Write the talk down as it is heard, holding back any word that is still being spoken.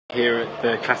Here at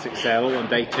the Classic Sale on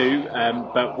day 2,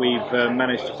 but we've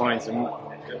managed to find some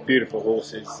beautiful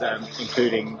horses,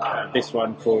 including this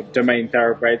one for Domain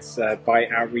Thoroughbreds by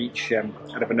Outreach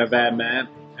out of a Nevers mare.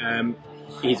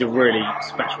 He's a really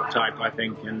special type, I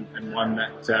think, and one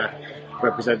that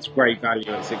represents great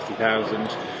value at 60,000.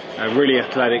 Really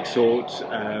athletic sort,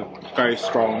 very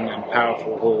strong and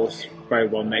powerful horse, very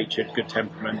well-natured, good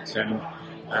temperament, and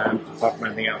apart from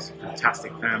anything else, a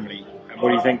fantastic family. What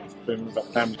do you think about the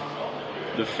family?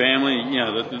 The family, you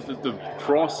know, the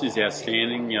cross is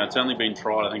outstanding. You know, it's only been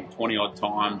tried, I think, 20 odd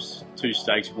times, 2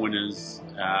 stakes winners.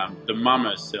 The mum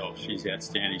herself, she's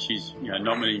outstanding. She's, you know,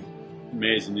 not many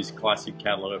mares in this classic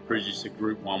catalogue produced a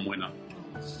Group 1 winner.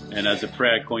 And as a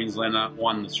proud Queenslander,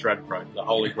 won the Stradbroke, the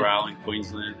Holy Grail in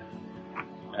Queensland.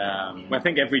 Well, I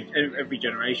think every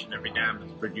generation, every dam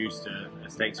has produced a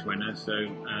stakes winner, so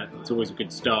it's always a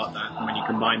good start. That, and when you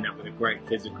combine that with a great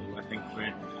physical, I think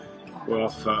we're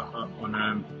off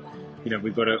on. You know,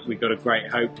 we've got a great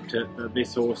hope that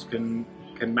this horse can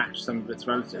match some of its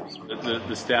relatives.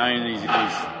 The stallion, his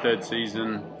 3rd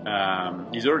season,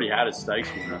 he's already had a stakes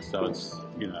winner, so it's,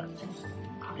 you know,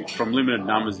 from limited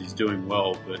numbers he's doing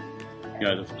well, but. You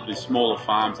know, the smaller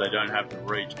farms, they don't have the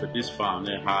reach, but this farm,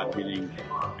 they're hard hitting,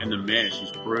 and the mare,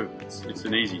 she's proven it's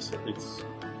an easy.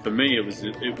 For me,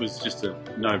 it was just a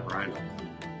no-brainer.